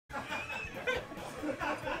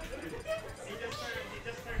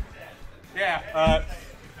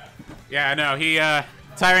Yeah, no,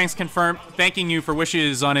 Tyrang's confirmed, thanking you for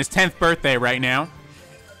wishes on his 10th birthday right now.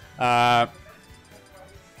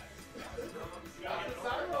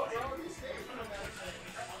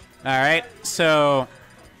 Alright, so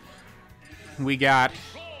we got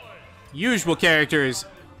usual characters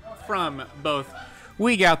from both.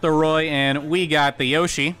 We got the Roy and we got the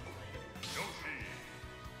Yoshi.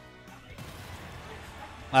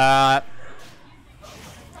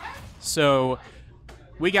 So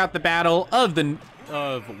we got the battle of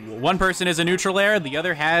one person is a neutral air, the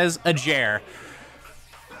other has a Jer.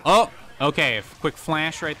 Oh, okay, quick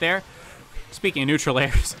flash right there. Speaking of neutral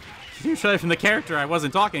airs, neutral air from the character I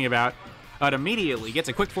wasn't talking about, immediately gets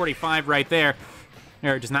a quick 45 right there.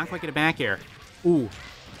 There, does not quite get a back air. Ooh.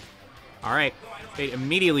 All right, it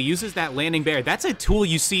immediately uses that landing bear. That's a tool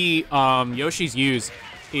you see Yoshi's use,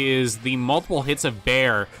 is the multiple hits of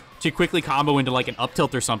bear to quickly combo into like an up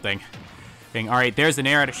tilt or something. All right, there's an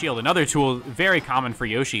air out of shield. Another tool very common for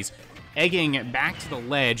Yoshi's. Egging back to the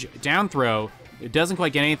ledge, down throw. It doesn't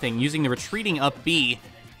quite get anything. Using the retreating up B.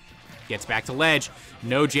 Gets back to ledge.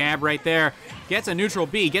 No jab right there. Gets a neutral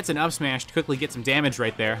B. Gets an up smash to quickly get some damage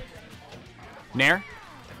right there. Nair.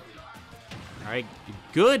 All right,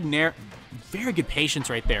 good Nair. Very good patience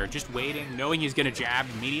right there. Just waiting, knowing he's going to jab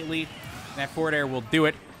immediately. That forward air will do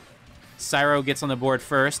it. Cyro gets on the board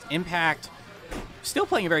first. Impact, still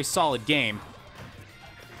playing a very solid game.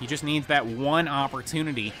 He just needs that one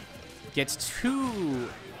opportunity. Gets two.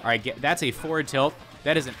 All right, that's a forward tilt.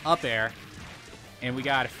 That is an up air. And we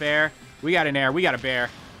got a fair. We got an air. We got a bear.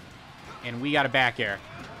 And we got a back air.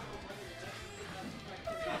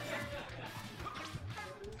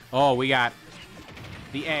 Oh, we got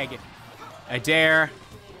the egg. A dare.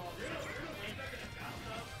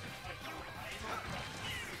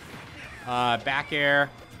 Back air.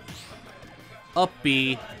 Up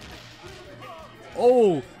B.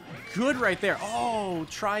 Oh, good right there. Oh,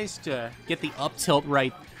 tries to get the up tilt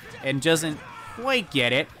right and doesn't quite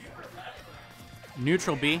get it.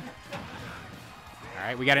 Neutral B. All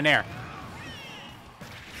right, we got an air.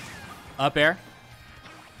 Up air.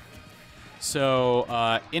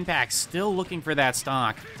 So, Impact still looking for that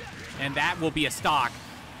stock. And that will be a stock.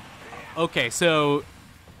 Okay, so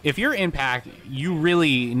if you're Impact, you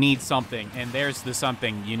really need something. And there's the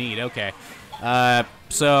something you need. Okay. Very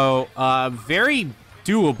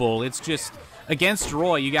doable. It's just, against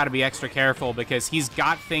Roy, you got to be extra careful because he's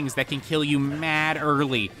got things that can kill you mad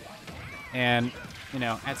early. And, you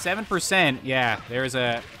know, at 7%, yeah, there's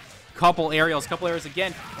a couple aerials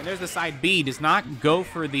again. And there's the side B. Does not go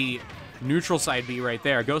for the neutral side B right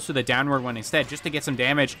there. Goes for the downward one instead just to get some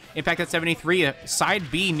damage. Impact at 73. Side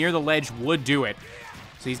B near the ledge would do it.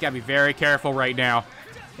 So he's got to be very careful right now.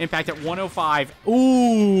 Impact at 105.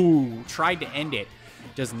 Ooh, tried to end it.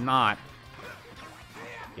 Does not.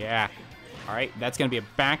 Yeah. All right, that's going to be a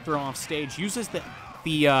back throw off stage. Uses the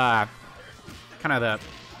kind of the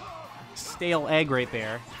stale egg right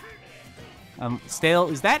there. Stale,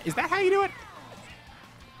 is that how you do it?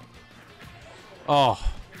 Oh.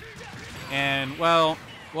 And, well,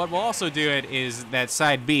 what will also do it is that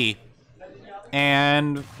side B.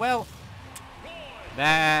 And, well,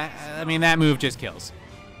 that move just kills.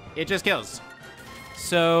 It just kills.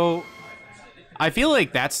 So, I feel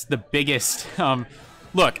like that's the biggest,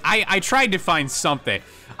 look, I tried to find something.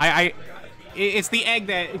 It's the egg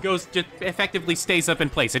that goes, just effectively stays up in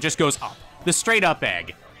place. It just goes up. The straight up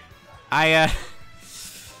egg.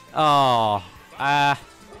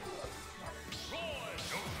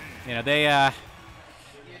 You know,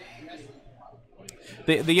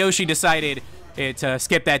 the Yoshi decided to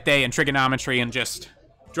skip that day in trigonometry and just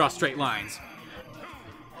draw straight lines.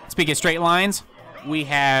 Speaking of straight lines, we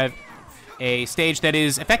have a stage that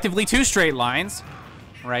is effectively two straight lines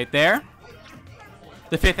right there.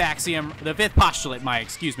 The fifth axiom, the fifth postulate,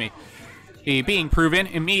 being proven.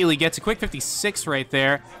 Immediately gets a quick 56 right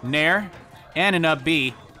there. Nair and an up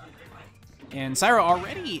B. And Cyro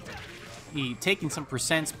already taking some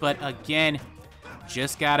percents, but again,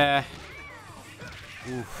 just gotta.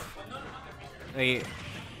 Oof. You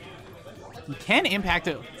can impact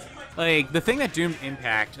it. Like, the thing that doomed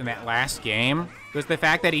Impact in that last game was the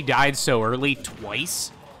fact that he died so early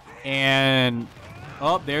twice. And,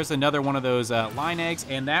 oh, there's another one of those line eggs,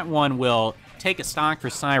 and that one will take a stock for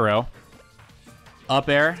Cyro. Up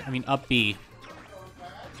B.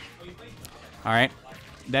 All right.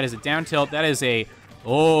 That is a down tilt. That is a,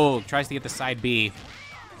 oh, tries to get the side B.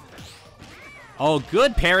 Oh,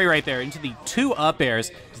 good parry right there into the two up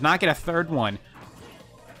airs. Does not get a third one.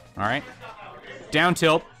 All right. Down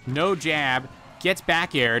tilt. No jab. Gets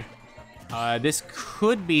back aired. This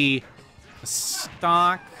could be a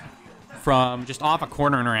stock. from just off a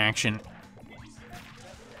corner interaction.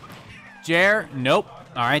 Jair, nope.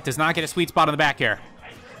 All right, does not get a sweet spot on the back air.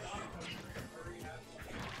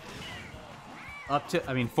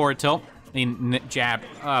 Forward tilt. Jab.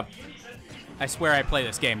 I swear I play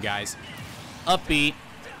this game, guys. Upbeat.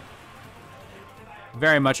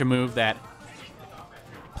 Very much a move that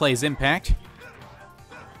plays impact.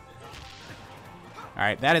 All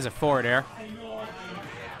right, that is a forward air.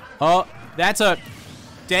 Oh, that's a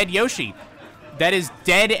dead Yoshi. That is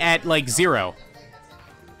dead at, like, 0.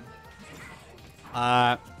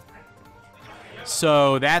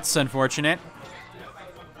 So that's unfortunate.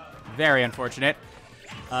 Very unfortunate.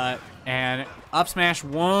 And up smash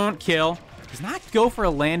won't kill. Does not go for a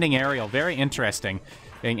landing aerial. Very interesting.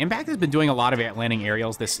 Impact has been doing a lot of landing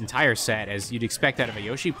aerials this entire set, as you'd expect out of a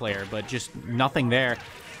Yoshi player, but just nothing there.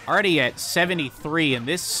 Already at 73, and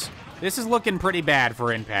this is looking pretty bad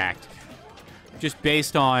for Impact. Just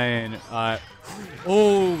based on,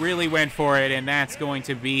 oh, really went for it, and that's going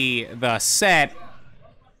to be the set.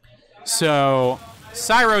 So,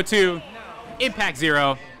 Cyro 2, Impact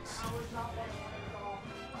 0.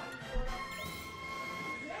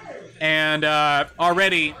 And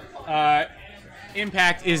already,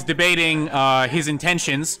 Impact is debating his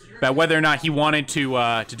intentions about whether or not he wanted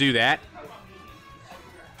to do that.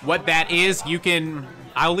 What that is,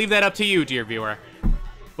 I'll leave that up to you, dear viewer.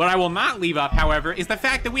 What I will not leave up, however, is the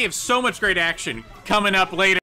fact that we have so much great action coming up later.